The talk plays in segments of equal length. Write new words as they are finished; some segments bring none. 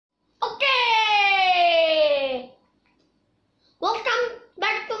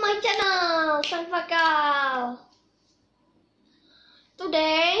I'm FAIKAL.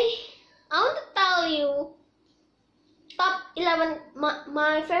 Today, I want to tell you top 11,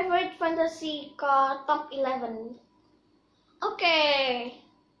 my favorite fantasy car top 11. Okay,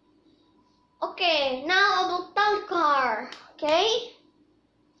 now I will tell the car, okay?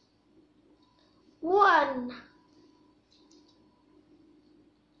 1.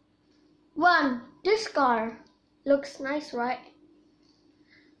 This car looks nice, right?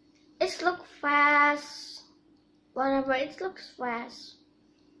 It looks fast. Whatever, it looks fast.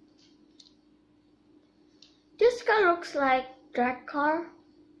 This car looks like drag car.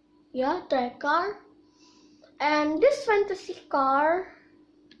 Yeah, drag car. And this fantasy car,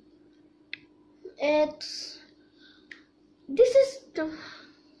 this is the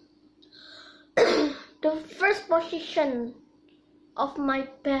the first position of my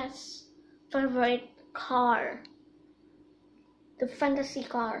best favorite car. The fantasy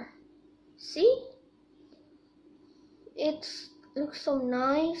car. See? It looks so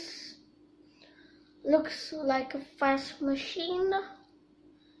nice. Looks like a fast machine.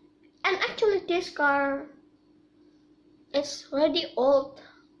 And actually this car is already old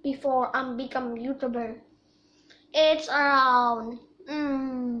before I become YouTuber. It's around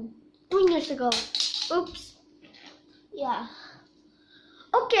 2 years ago. Oops. Yeah.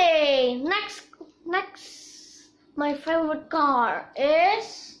 Okay, next my favorite car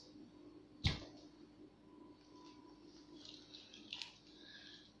is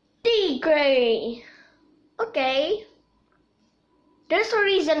Tigray. Okay, there's a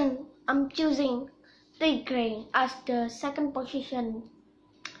reason I'm choosing Tigray as the second position.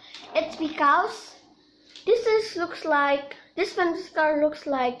 It's because this fantasy car looks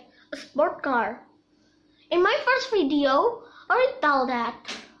like a sport car. In my first video, I already tell that.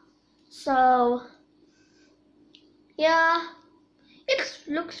 So yeah, it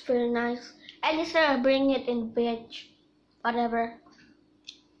looks very nice. And instead of bring it in beige, whatever.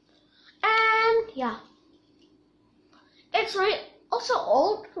 And yeah, it's also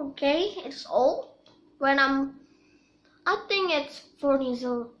old. Okay, it's old. I think it's 4 years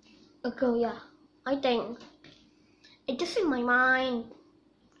ago. Yeah, I think it's just in my mind.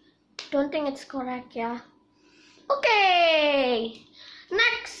 Don't think it's correct. Yeah. Okay,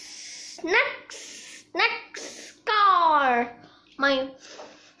 next car. My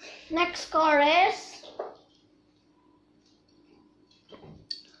next car is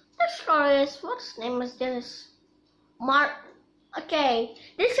what's name is this? Okay,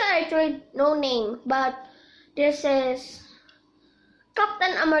 this is actually no name, but this is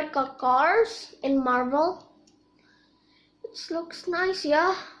Captain America cars in Marvel. It looks nice,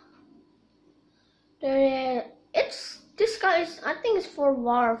 yeah. This car is, I think it's for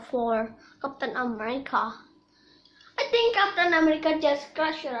war for Captain America. I think Captain America just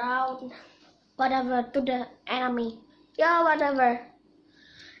crash around whatever to the enemy. Yeah, whatever.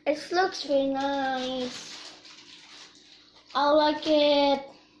 It looks very nice. I like it.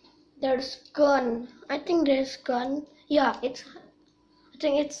 There's gun. I think there's gun. Yeah, I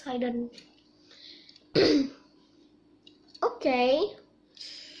think it's hidden. Okay,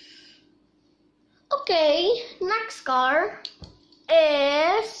 next car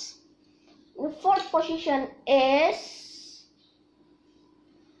is the 4th position is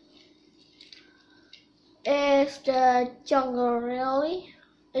the Jungle Rally.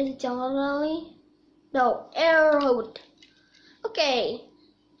 Is it Jungle Rally? No, Air Road. Okay,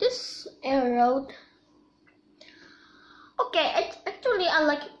 this Air Road. Okay, actually I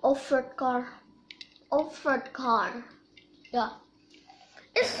like off-road car. Yeah.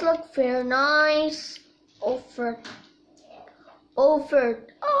 It looks very nice. Off-road. Oh,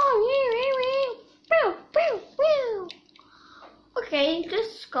 yeah. Okay,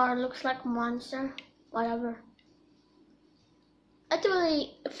 this car looks like a monster. Whatever.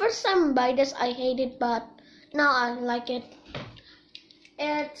 Actually, first time I buy this, I hate it, but now I like it.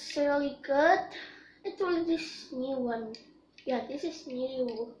 It's really good. Actually, this new one. Yeah, this is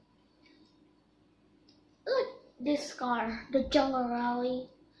new. Look, this car, the Jungle Rally.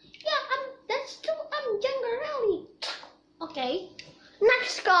 Yeah, that's true. I'm Jungle Rally. Okay.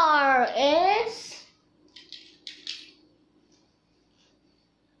 Next car is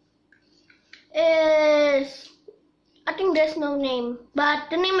I think there's no name, but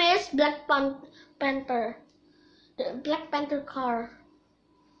the name is Black Panther. The Black Panther car.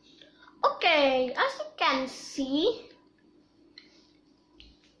 Okay, as you can see,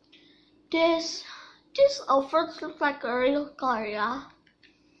 this off-road looks like a real car, yeah.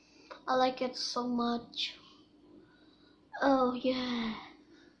 I like it so much. Oh yeah,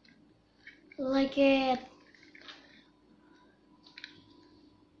 I like it.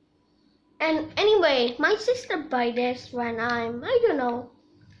 And anyway, my sister buy this when I don't know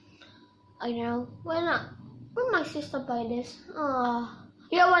when my sister buy this.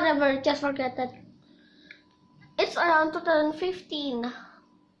 Yeah, whatever, just forget that. It's around 2015.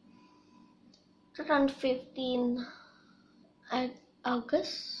 2015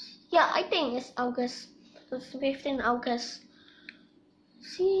 August. Yeah, I think it's August. 2015 August.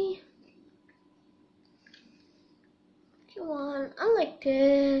 See? Come on, I like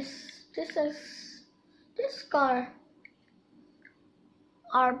this. This car.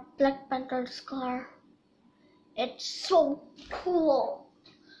 Our Black Panther's car. It's so cool.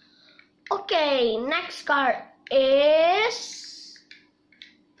 Okay, next car is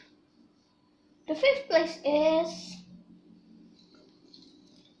the fifth place is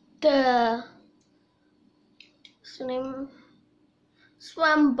the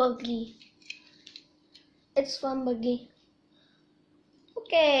Swam Buggy. It's Swam Buggy.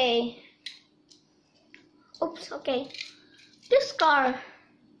 Okay. Oops, okay. This car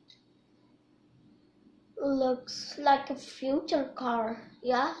looks like a future car.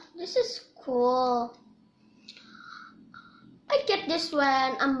 Yeah, this is cool. I get this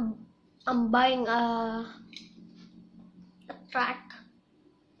when I'm buying a track.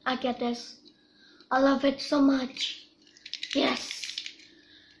 I get this. I love it so much. Yes.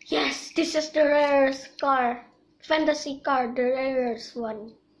 Yes, this is the rarest car. Fantasy car, the rarest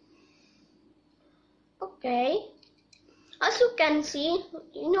one. Okay. As you can see,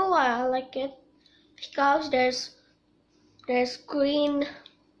 you know why I like it? Because there's green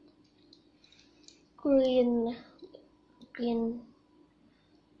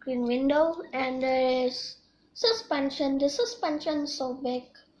window, and there is suspension. The suspension is so big,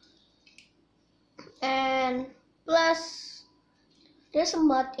 and plus there's a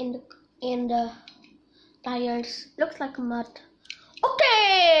mud in the tires. Looks like mud.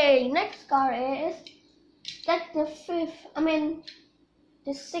 Okay, next car is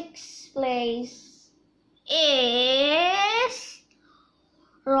the sixth place is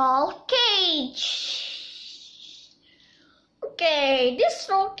roll cage. Okay, this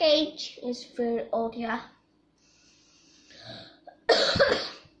roll cage is very old, yeah.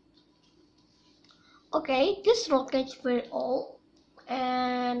 Okay, this roll cage is very old,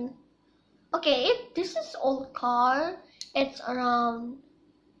 and okay, if this is old car, it's around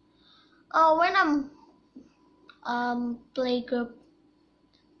when I'm playgroup.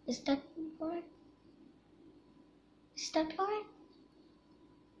 Is that correct? Is that correct?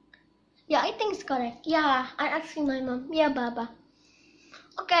 Yeah, I think it's correct. Yeah, I asking my mom. Yeah, Baba.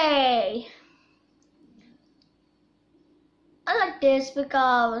 Okay. I like this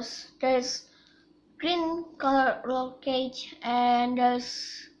because there's green color roll cage, and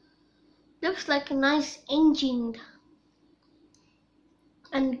there's looks like a nice engine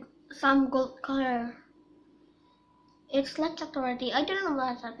and some gold color. It's like that already. I don't know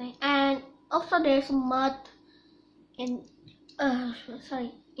what's happening. And also there's mud in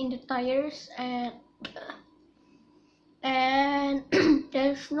in the tires, and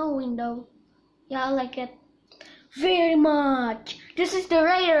there's no window. Yeah, I like it very much. This is the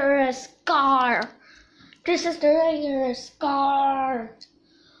rarest car. This is the rarest car.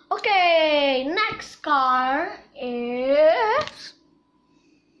 Okay, next car is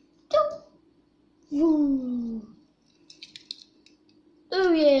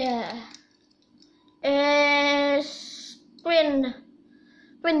oh yeah, is twin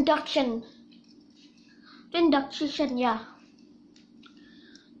duction. Yeah.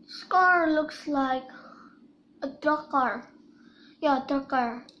 This car looks like a truck car. Yeah, truck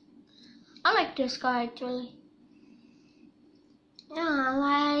car. I like this car actually. Yeah, I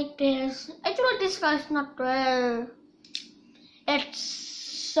like this. Actually, this car is not rare. There's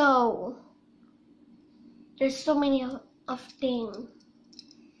so many of things.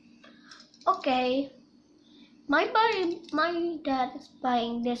 Okay, my dad is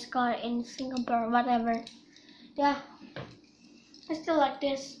buying this car in Singapore, whatever. Yeah, I still like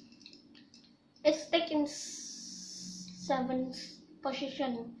this. It's taking 7th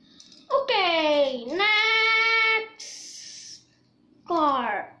position. Okay, next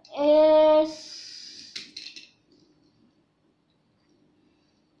car is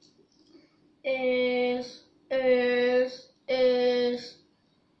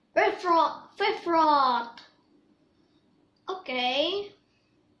fifth rod. Okay,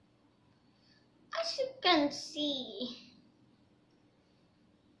 as you can see,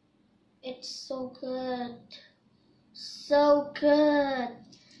 it's so good, so good,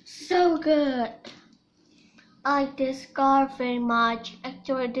 so good. I like this car very much.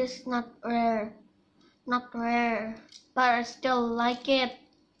 Actually, this is not rare, but I still like it.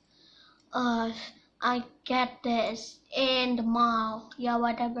 uh I get this in the mall, yeah,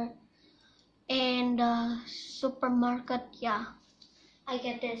 whatever, in the supermarket, yeah, I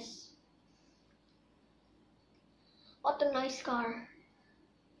get this. What a nice car.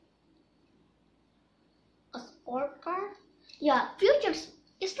 A sport car? Yeah, future.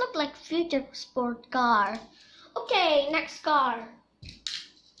 It looks like future sport car. Okay, next car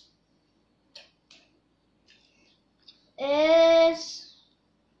is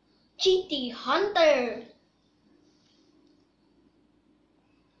GT Hunter.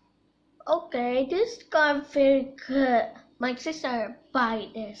 Okay, this car very good. My sister buy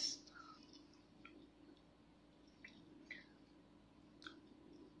this.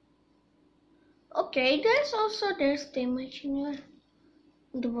 Okay, there's damage in here.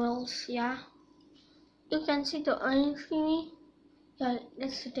 The wheels, yeah. You can see the orange thingy. Yeah,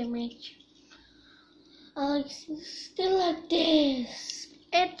 that's the damage. It's still like this.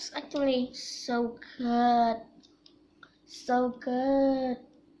 It's actually so good. So good.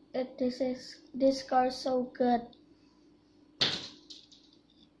 This car is so good.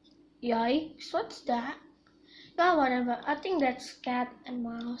 Yikes, what's that? Yeah, whatever. I think that's cat and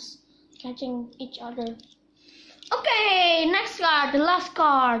mouse catching each other. Okay, next car, the last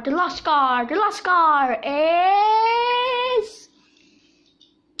car is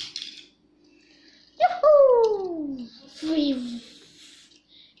Yahoo! Free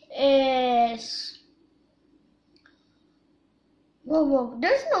is whoa,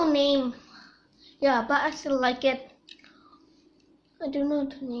 there's no name. Yeah, but I still like it. I don't know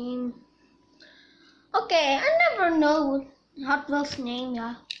the name. Okay, I never know Hot Wheels name,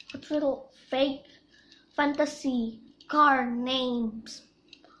 yeah. Hot Wheels fake fantasy car names.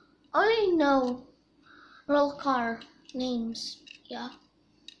 Only know real car names, yeah.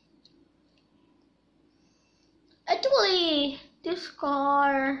 Actually, this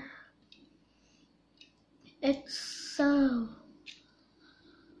car, it's so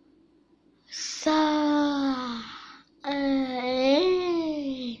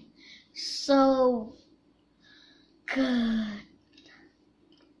good.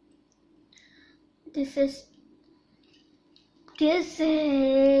 This is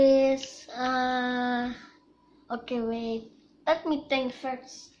okay, wait, let me think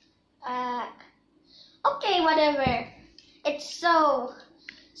first. Okay, whatever. It's so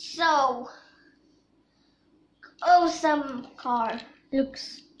awesome car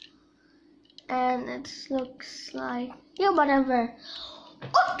looks, and it looks like, yeah, whatever.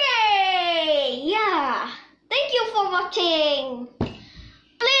 Okay, yeah, thank you for watching.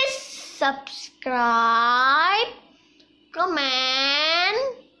 Please subscribe, comment,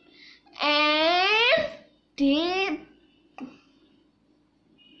 and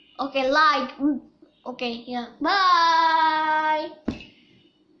like. Okay, yeah, bye.